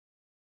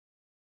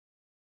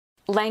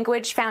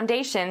Language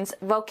Foundations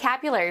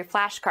Vocabulary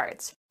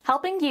Flashcards,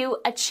 helping you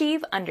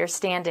achieve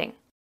understanding.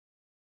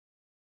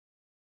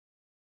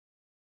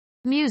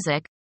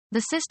 Music,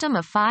 the system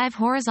of 5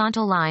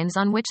 horizontal lines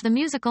on which the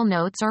musical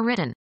notes are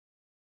written.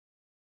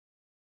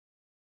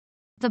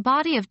 The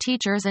body of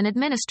teachers and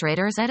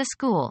administrators at a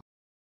school.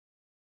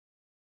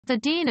 The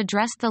dean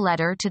addressed the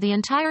letter to the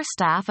entire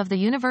staff of the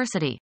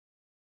university.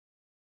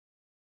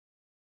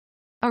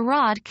 A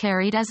rod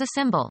carried as a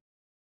symbol.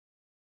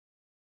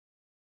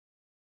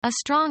 A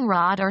strong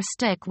rod or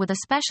stick with a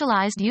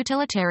specialized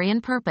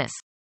utilitarian purpose.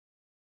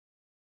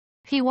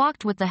 He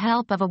walked with the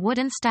help of a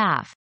wooden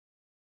staff.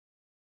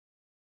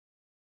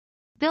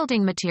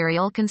 Building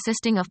material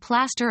consisting of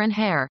plaster and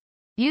hair,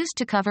 used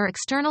to cover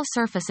external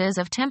surfaces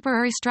of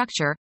temporary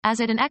structure, as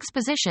at an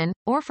exposition,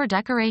 or for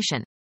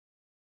decoration.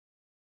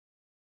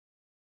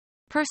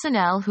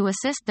 Personnel who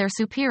assist their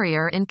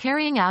superior in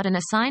carrying out an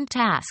assigned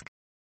task.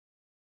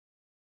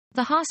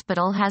 The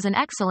hospital has an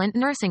excellent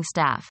nursing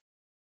staff.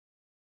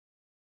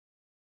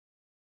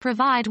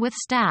 Provide with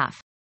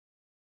staff.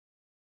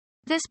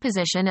 This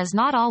position is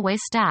not always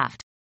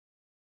staffed.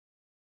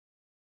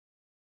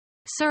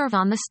 Serve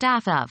on the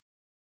staff of.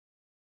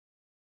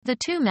 The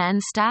 2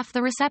 men staff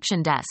the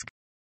reception desk.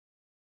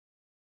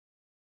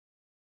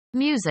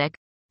 Music,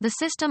 the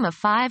system of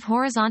 5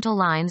 horizontal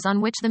lines on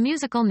which the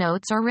musical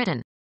notes are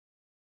written.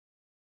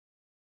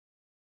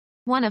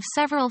 One of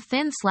several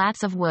thin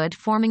slats of wood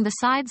forming the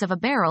sides of a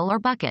barrel or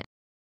bucket.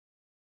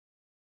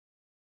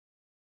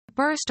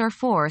 Burst or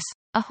force,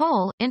 a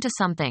hole, into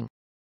something.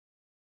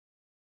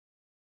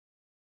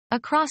 A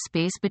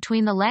crosspiece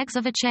between the legs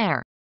of a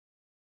chair.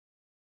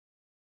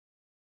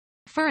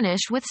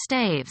 Furnish with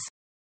staves.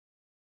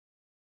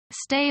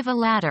 Stave a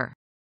ladder.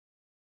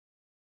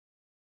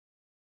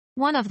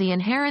 One of the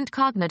inherent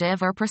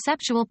cognitive or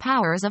perceptual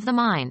powers of the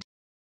mind.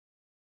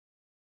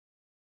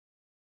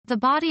 The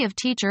body of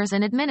teachers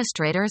and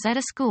administrators at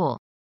a school.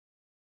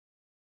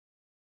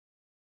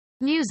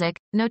 Music,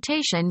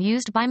 notation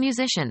used by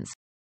musicians.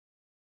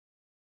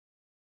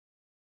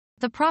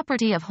 The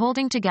property of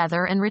holding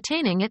together and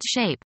retaining its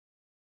shape.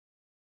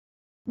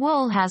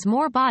 Wool has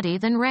more body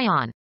than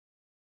rayon.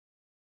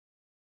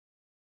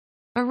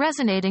 A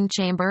resonating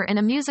chamber in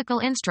a musical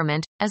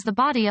instrument, as the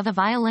body of a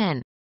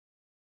violin.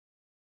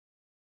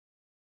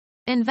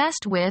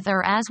 Invest with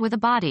or as with a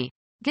body.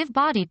 Give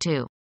body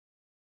to.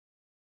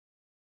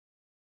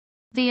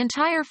 The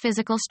entire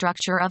physical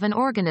structure of an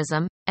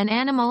organism, an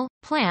animal,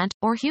 plant,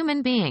 or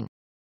human being.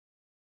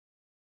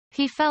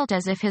 He felt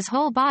as if his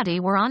whole body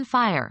were on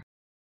fire.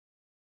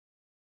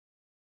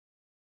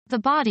 The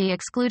body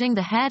excluding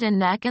the head and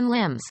neck and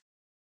limbs.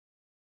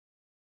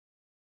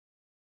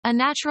 A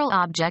natural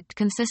object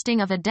consisting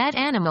of a dead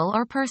animal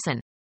or person.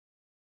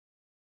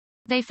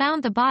 They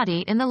found the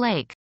body in the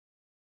lake.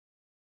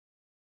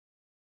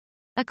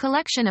 A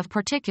collection of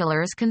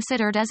particulars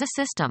considered as a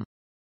system.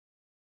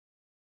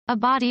 A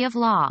body of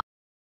law.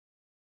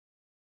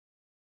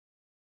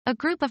 A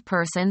group of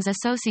persons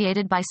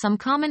associated by some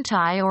common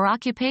tie or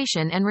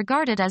occupation and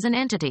regarded as an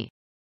entity.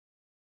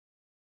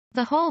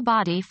 The whole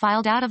body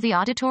filed out of the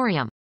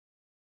auditorium.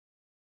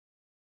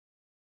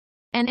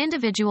 An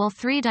individual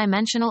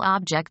 3-dimensional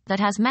object that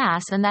has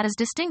mass and that is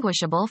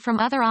distinguishable from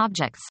other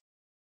objects.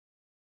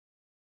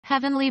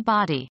 Heavenly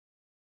body.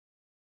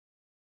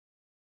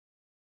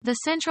 The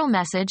central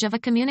message of a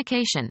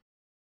communication.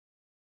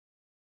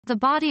 The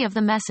body of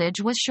the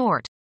message was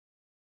short.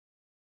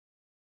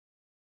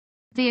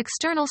 The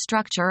external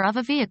structure of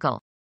a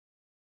vehicle.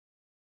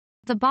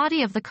 The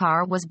body of the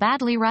car was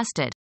badly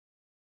rusted.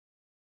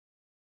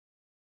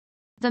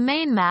 The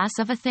main mass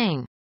of a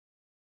thing.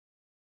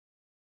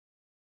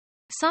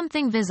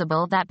 Something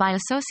visible that by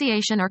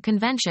association or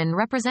convention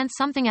represents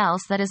something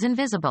else that is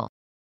invisible.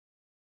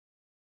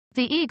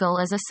 The eagle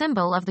is a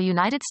symbol of the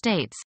United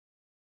States.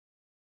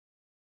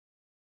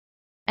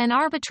 An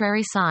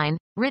arbitrary sign,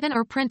 written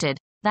or printed,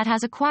 that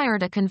has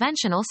acquired a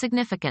conventional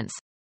significance.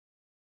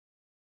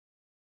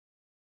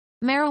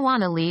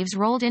 Marijuana leaves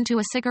rolled into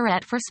a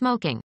cigarette for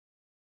smoking.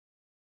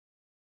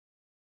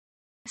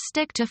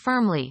 Stick to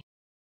firmly.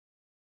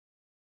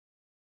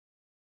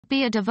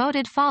 Be a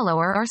devoted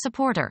follower or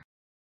supporter.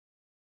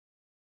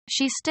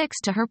 She sticks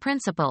to her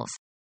principles.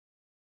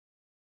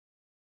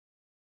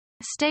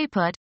 Stay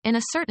put, in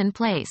a certain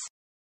place.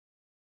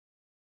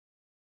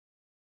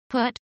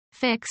 Put,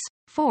 fix,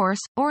 force,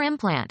 or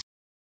implant.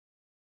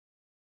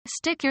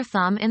 Stick your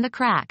thumb in the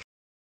crack.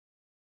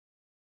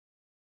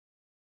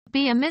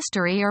 Be a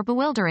mystery or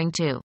bewildering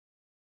to.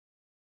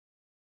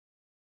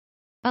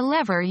 A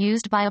lever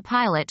used by a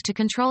pilot to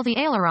control the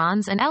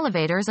ailerons and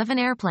elevators of an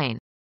airplane.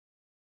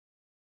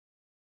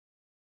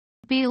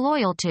 Be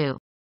loyal to.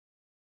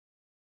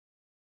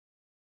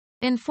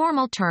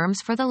 Informal terms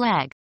for the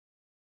leg.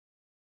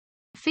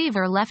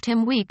 Fever left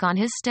him weak on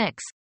his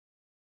sticks.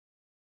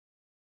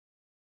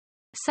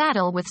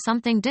 Saddle with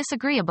something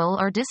disagreeable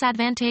or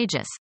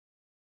disadvantageous.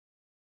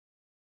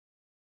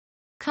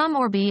 Come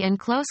or be in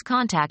close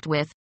contact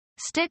with.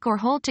 Stick or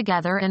hold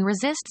together and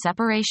resist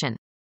separation.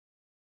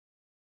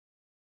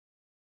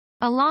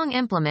 A long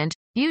implement,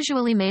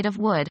 usually made of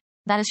wood,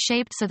 that is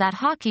shaped so that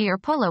hockey or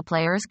polo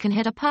players can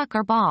hit a puck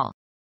or ball.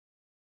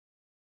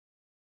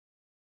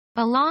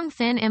 A long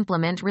thin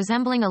implement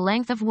resembling a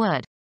length of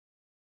wood.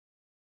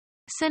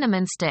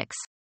 Cinnamon sticks.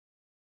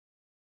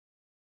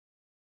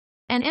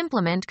 An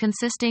implement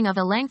consisting of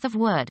a length of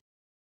wood.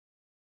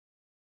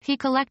 He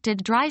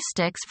collected dry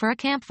sticks for a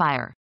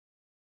campfire.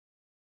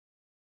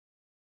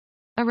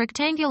 A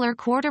rectangular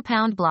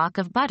quarter-pound block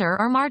of butter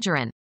or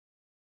margarine.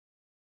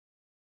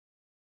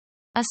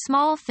 A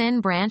small thin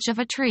branch of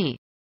a tree.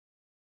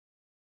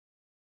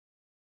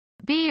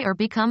 Be or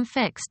become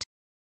fixed.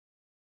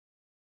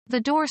 The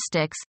door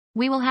sticks,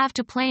 we will have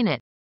to plane it.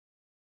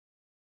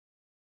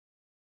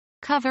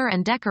 Cover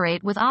and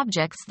decorate with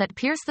objects that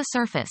pierce the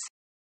surface.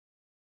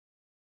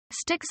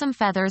 Stick some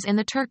feathers in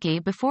the turkey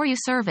before you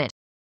serve it.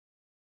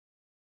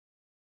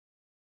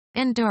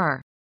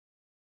 Endure.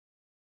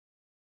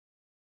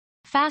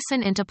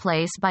 Fasten into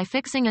place by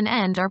fixing an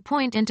end or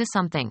point into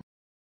something.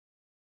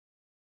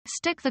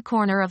 Stick the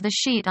corner of the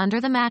sheet under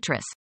the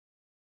mattress.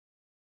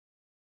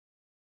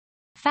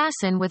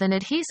 Fasten with an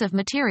adhesive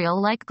material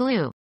like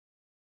glue.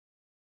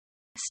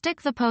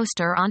 Stick the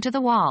poster onto the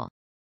wall.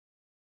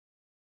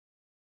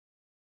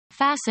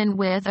 Fasten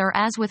with or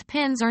as with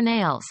pins or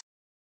nails.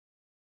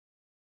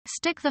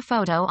 Stick the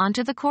photo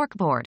onto the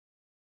corkboard.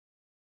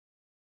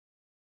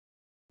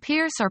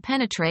 Pierce or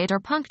penetrate or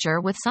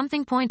puncture with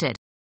something pointed.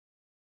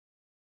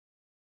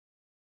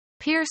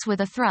 Pierce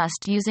with a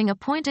thrust using a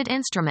pointed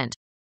instrument.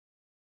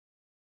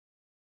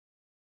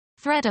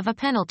 Threat of a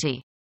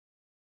penalty.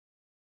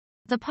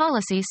 The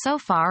policy so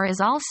far is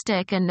all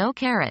stick and no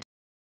carrot.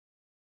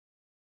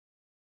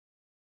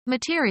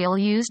 Material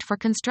used for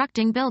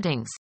constructing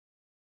buildings.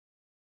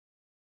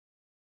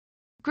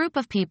 Group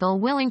of people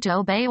willing to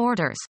obey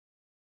orders.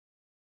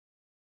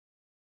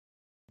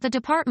 The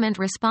department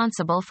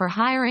responsible for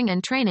hiring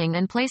and training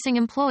and placing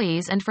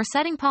employees and for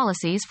setting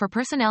policies for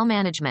personnel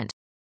management.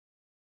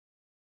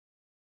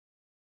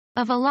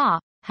 Of a law,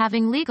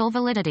 having legal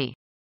validity.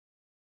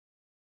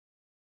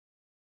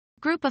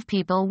 Group of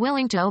people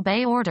willing to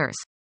obey orders.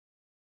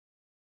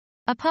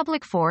 A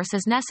public force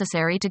is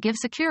necessary to give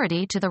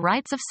security to the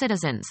rights of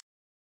citizens.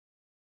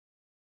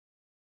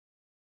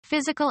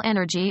 Physical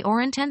energy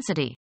or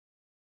intensity.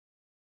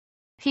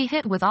 He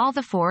hit with all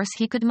the force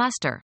he could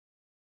muster.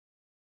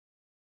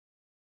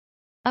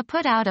 A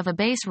put-out of a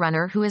base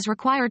runner who is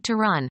required to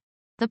run.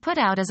 The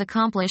put-out is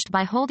accomplished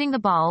by holding the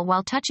ball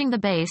while touching the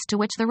base to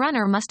which the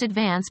runner must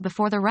advance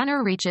before the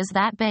runner reaches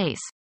that base.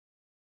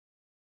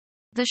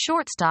 The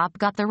shortstop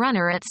got the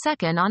runner at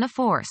second on a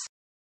force.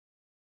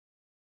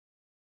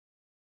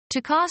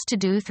 To cause to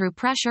do through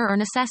pressure or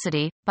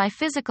necessity, by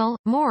physical,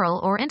 moral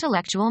or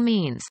intellectual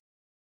means.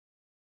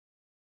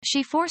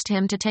 She forced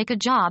him to take a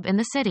job in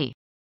the city.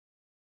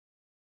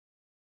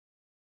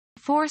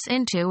 Force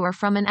into or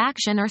from an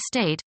action or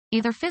state,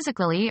 either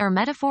physically or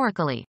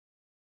metaphorically.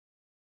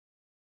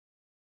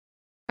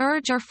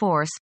 Urge or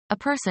force, a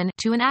person,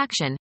 to an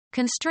action,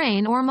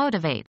 constrain or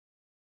motivate.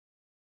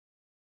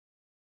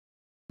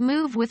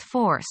 Move with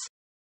force.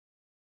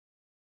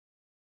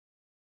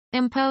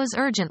 Impose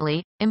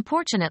urgently,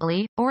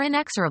 importunately, or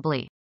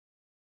inexorably.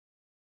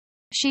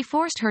 She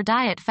forced her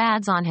diet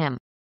fads on him.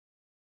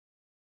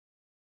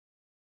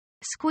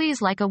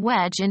 Squeeze like a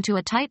wedge into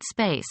a tight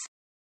space.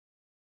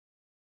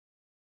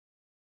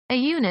 A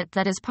unit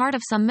that is part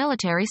of some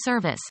military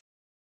service.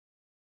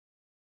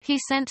 He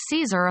sent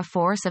Caesar a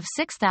force of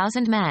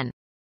 6,000 men.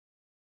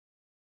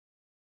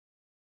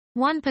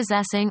 One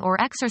possessing or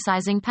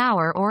exercising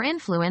power or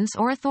influence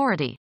or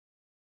authority.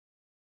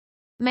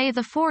 May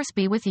the force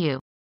be with you.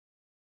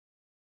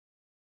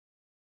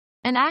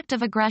 An act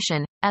of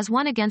aggression, as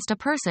one against a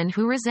person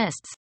who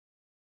resists.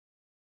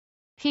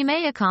 He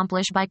may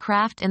accomplish by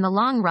craft in the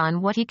long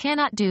run what he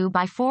cannot do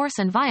by force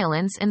and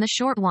violence in the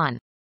short one.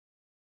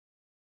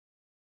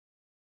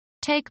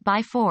 Take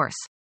by force.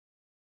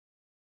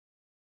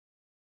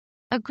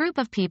 A group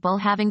of people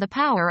having the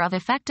power of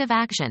effective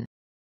action.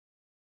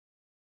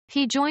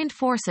 He joined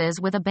forces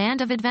with a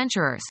band of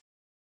adventurers.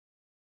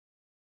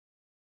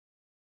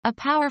 A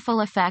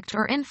powerful effect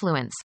or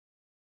influence.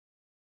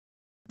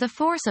 The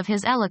force of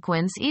his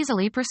eloquence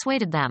easily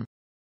persuaded them.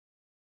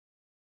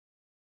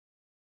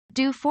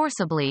 Do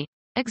forcibly,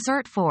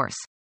 exert force.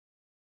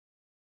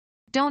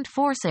 Don't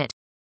force it.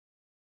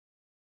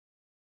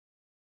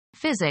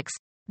 Physics,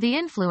 the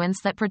influence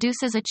that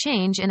produces a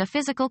change in a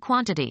physical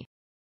quantity.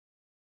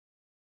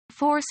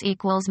 Force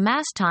equals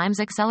mass times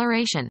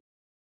acceleration.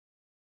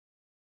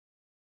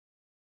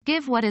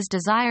 Give what is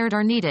desired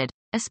or needed,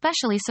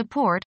 especially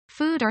support,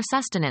 food or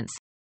sustenance.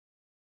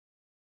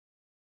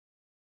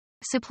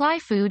 Supply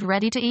food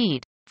ready to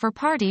eat, for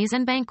parties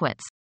and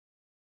banquets.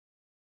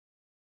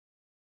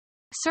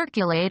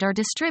 Circulate or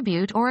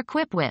distribute or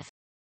equip with.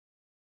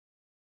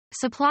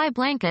 Supply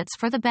blankets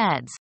for the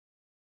beds.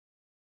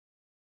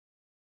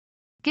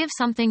 Give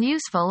something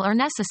useful or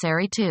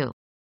necessary to.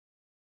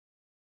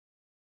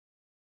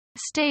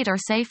 State or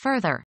say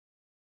further.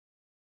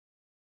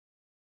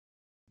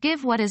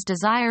 Give what is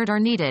desired or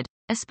needed,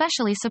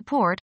 especially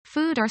support,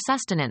 food or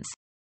sustenance.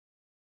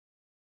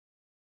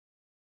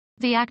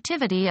 The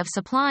activity of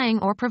supplying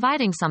or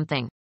providing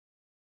something.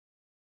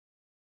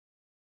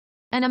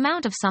 An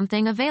amount of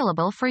something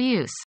available for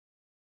use.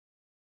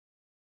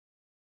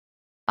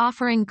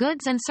 Offering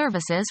goods and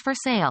services for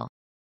sale.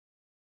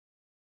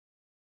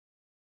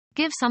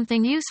 Give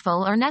something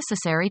useful or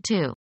necessary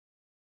to.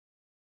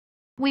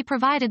 We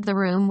provided the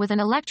room with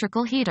an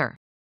electrical heater.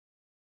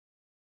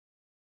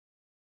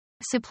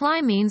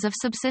 Supply means of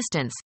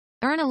subsistence.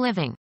 Earn a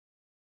living.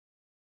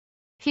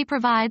 He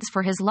provides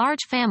for his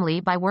large family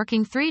by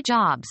working 3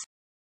 jobs.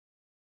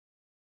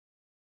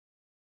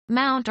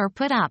 Mount or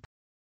put up.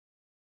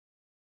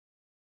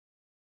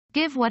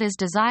 Give what is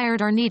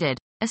desired or needed,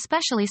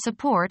 especially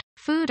support,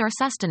 food or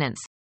sustenance.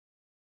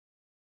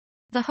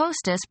 The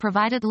hostess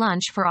provided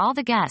lunch for all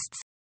the guests.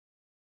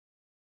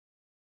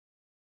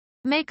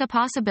 Make a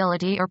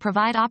possibility or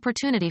provide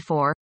opportunity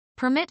for,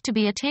 permit to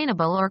be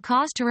attainable or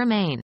cause to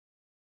remain.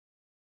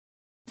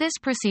 This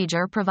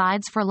procedure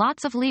provides for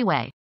lots of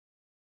leeway.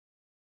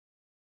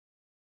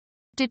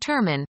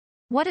 Determine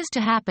what is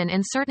to happen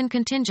in certain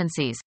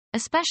contingencies,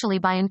 especially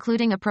by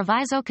including a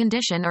proviso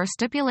condition or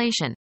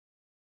stipulation.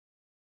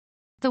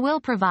 The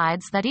will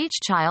provides that each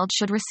child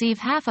should receive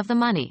half of the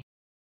money.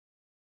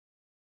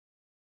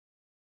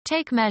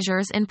 Take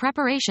measures in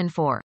preparation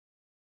for.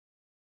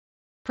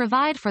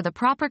 Provide for the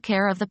proper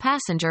care of the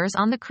passengers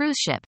on the cruise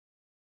ship.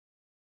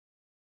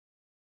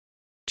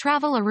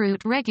 Travel a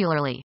route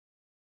regularly.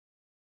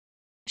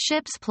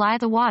 Ships ply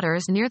the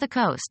waters near the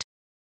coast.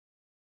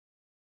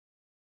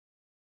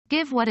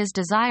 Give what is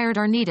desired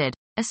or needed,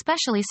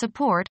 especially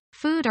support,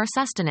 food or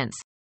sustenance.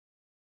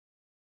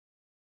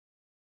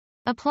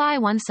 Apply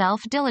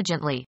oneself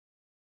diligently.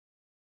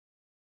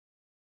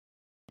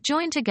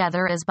 Join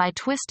together as by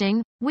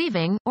twisting,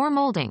 weaving, or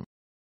molding.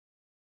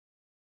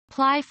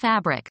 Ply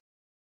fabric.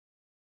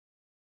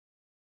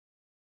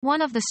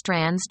 One of the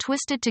strands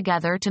twisted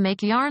together to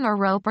make yarn or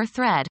rope or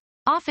thread,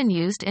 often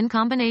used in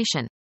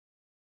combination.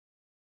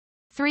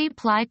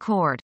 3-ply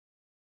cord.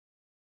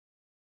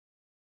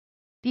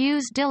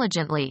 Use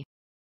diligently.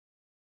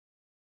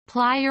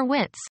 Ply your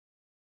wits.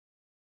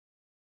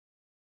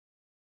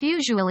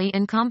 Usually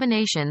in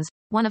combinations,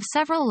 one of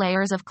several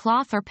layers of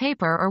cloth or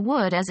paper or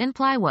wood as in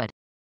plywood.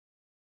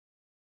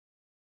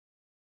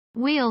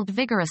 Wield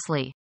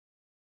vigorously.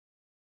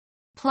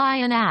 Ply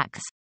an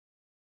axe.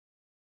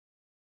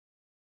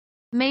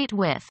 Mate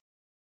with.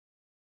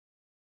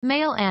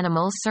 Male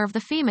animals serve the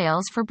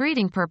females for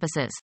breeding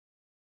purposes.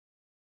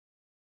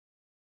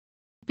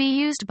 Be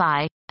used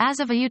by, as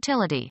of a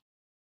utility.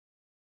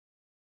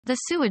 The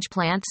sewage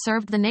plant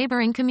served the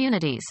neighboring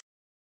communities.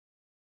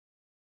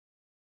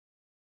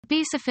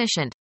 Be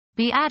sufficient.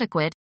 Be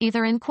adequate,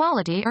 either in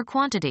quality or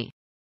quantity.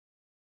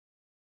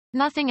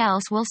 Nothing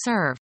else will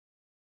serve.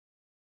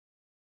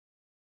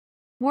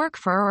 Work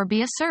for or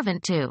be a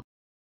servant to.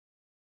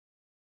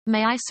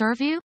 May I serve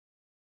you?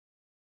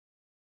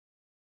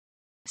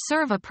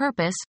 Serve a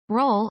purpose,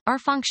 role, or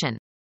function.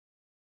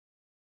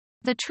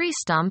 The tree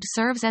stump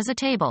serves as a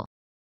table.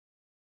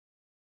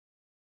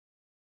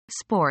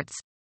 Sports.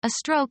 A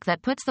stroke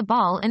that puts the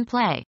ball in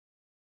play.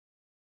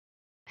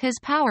 His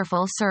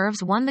powerful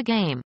serves won the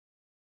game.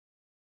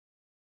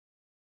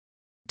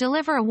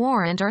 Deliver a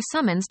warrant or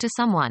summons to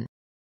someone.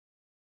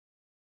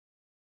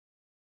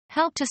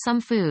 Help to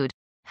some food.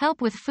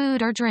 Help with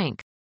food or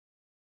drink.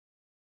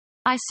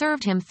 I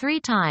served him 3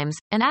 times,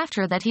 and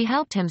after that he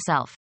helped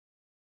himself.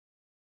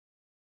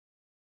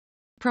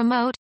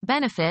 Promote,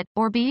 benefit,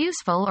 or be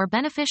useful or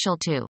beneficial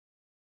to.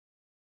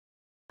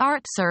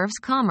 Art serves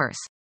commerce.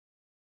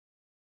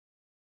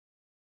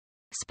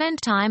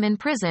 Spend time in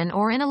prison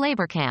or in a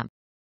labor camp.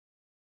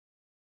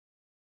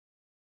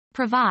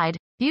 Provide,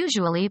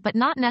 usually but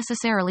not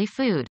necessarily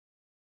food.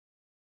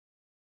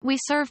 We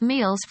serve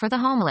meals for the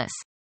homeless.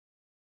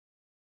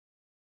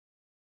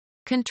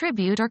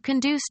 Contribute or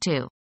conduce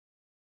to.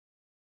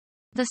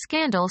 The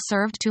scandal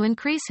served to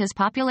increase his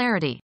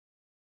popularity.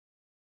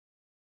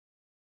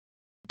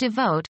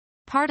 Devote,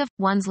 part of,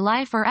 one's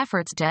life or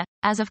efforts to,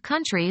 as of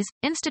countries,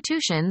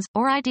 institutions,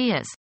 or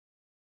ideas.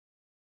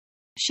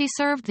 She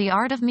served the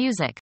art of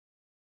music.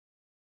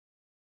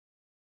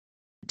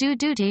 Do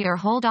duty or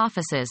hold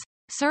offices,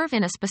 serve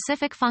in a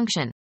specific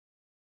function.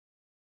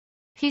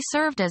 He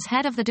served as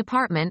head of the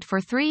department for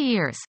 3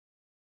 years.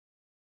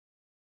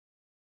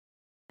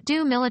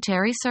 Do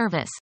military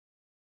service.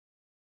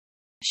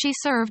 She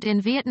served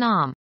in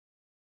Vietnam.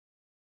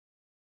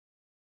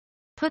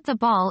 Put the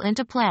ball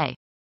into play.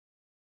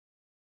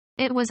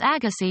 It was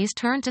Agassiz's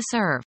turn to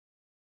serve.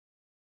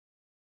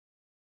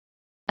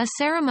 A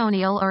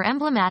ceremonial or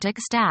emblematic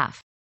staff.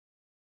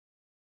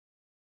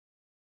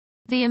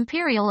 The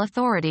imperial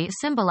authority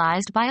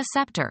symbolized by a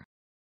scepter.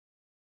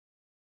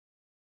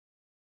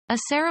 A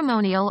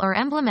ceremonial or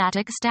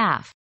emblematic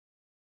staff.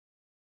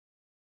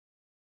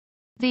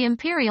 The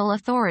imperial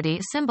authority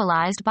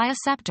symbolized by a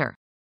scepter.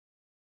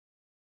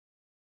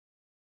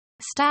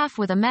 Staff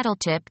with a metal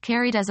tip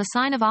carried as a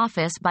sign of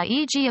office by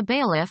e.g. a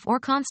bailiff or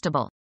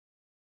constable.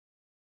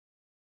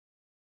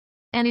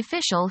 An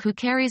official who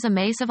carries a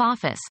mace of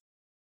office.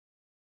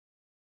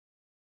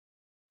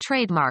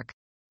 Trademark.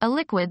 a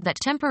liquid that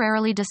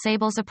temporarily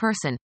disables a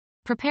person.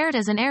 Prepared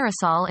as an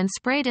aerosol and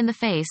sprayed in the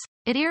face,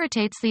 it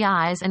irritates the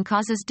eyes and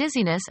causes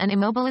dizziness and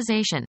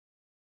immobilization.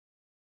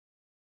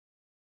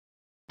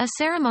 A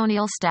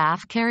ceremonial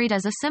staff carried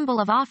as a symbol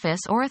of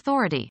office or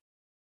authority.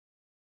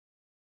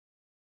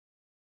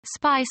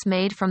 Spice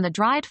made from the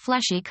dried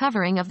fleshy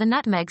covering of the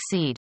nutmeg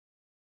seed.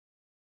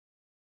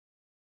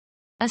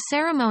 A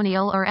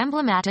ceremonial or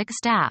emblematic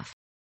staff.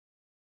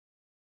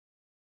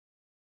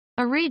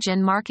 A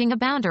region marking a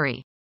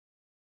boundary.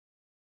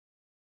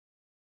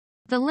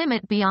 The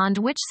limit beyond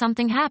which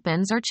something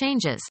happens or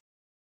changes.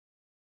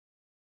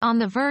 On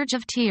the verge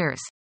of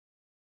tears.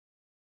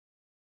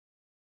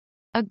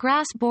 A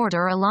grass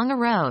border along a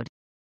road.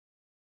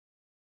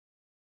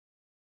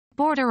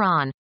 Border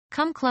on.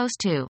 Come close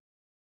to.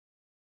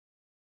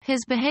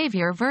 His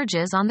behavior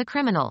verges on the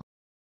criminal.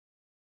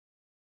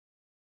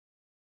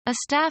 A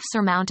staff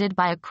surmounted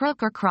by a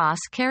crook or cross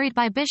carried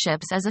by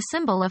bishops as a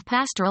symbol of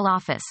pastoral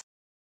office.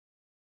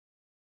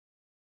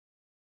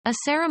 A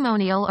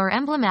ceremonial or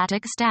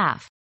emblematic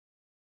staff.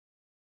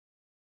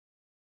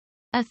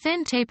 A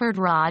thin tapered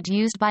rod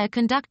used by a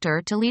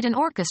conductor to lead an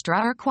orchestra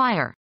or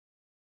choir.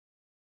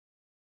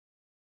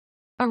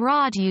 A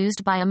rod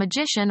used by a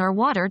magician or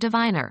water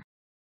diviner.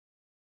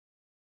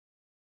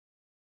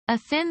 A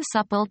thin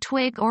supple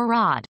twig or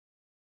rod.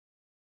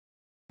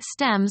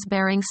 Stems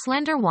bearing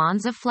slender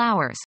wands of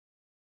flowers.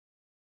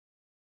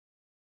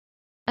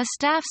 A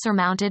staff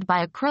surmounted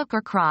by a crook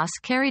or cross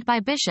carried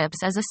by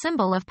bishops as a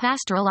symbol of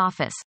pastoral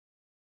office.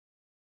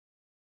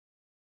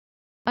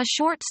 A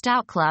short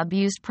stout club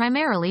used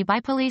primarily by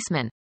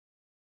policemen.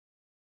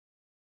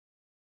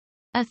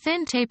 A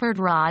thin tapered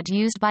rod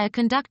used by a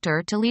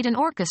conductor to lead an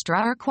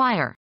orchestra or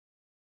choir.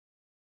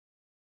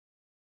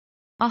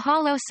 A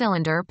hollow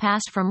cylinder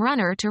passed from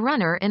runner to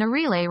runner in a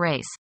relay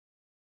race.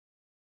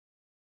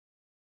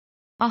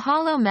 A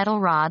hollow metal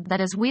rod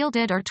that is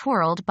wielded or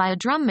twirled by a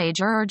drum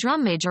major or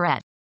drum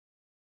majorette.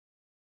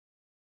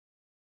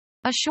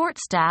 A short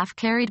staff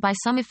carried by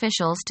some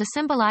officials to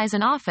symbolize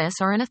an office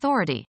or an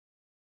authority.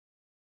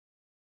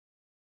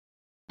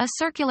 A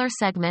circular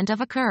segment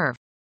of a curve.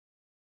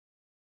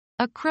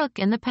 A crook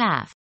in the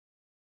path.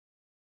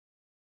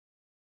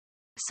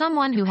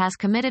 Someone who has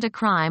committed a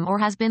crime or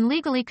has been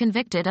legally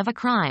convicted of a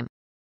crime.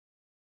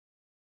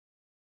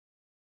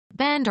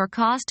 Bend or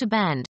cause to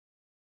bend.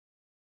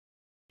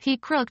 He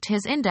crooked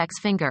his index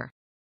finger.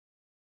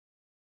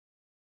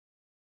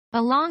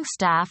 A long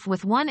staff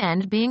with one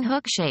end being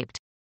hook-shaped.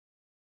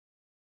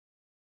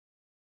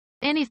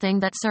 Anything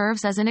that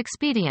serves as an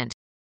expedient.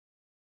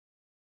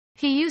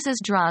 He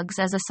uses drugs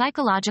as a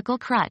psychological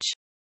crutch.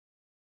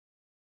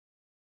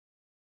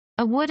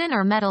 A wooden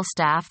or metal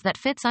staff that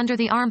fits under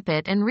the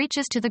armpit and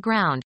reaches to the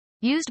ground,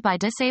 used by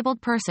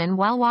disabled person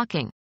while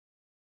walking.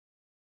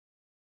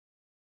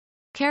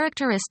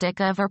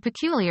 Characteristic of or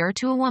peculiar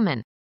to a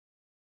woman.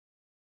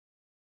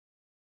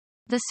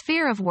 The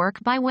sphere of work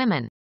by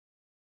women.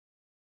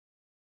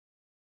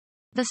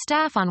 The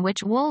staff on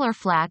which wool or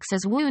flax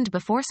is wound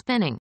before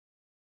spinning.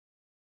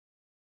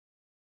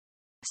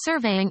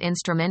 Surveying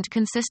instrument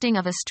consisting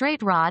of a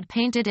straight rod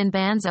painted in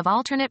bands of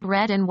alternate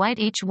red and white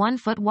each 1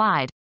 foot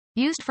wide,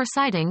 used for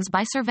sightings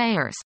by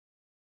surveyors.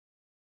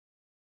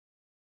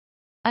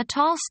 A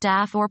tall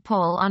staff or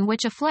pole on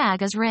which a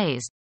flag is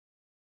raised.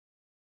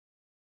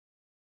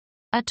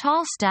 A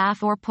tall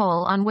staff or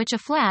pole on which a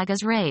flag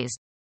is raised.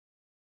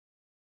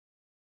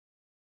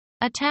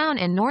 A town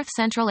in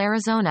north-central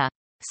Arizona,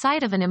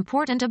 site of an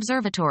important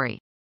observatory.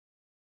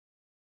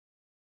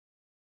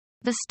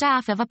 The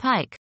staff of a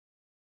pike.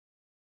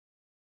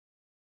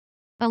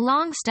 A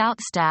long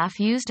stout staff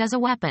used as a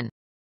weapon.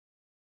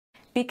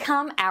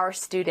 Become our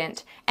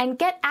student and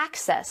get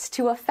access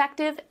to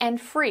effective and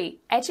free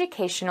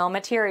educational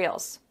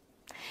materials.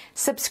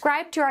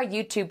 Subscribe to our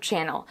YouTube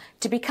channel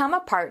to become a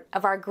part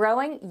of our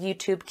growing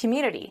YouTube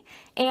community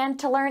and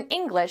to learn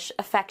English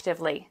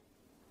effectively.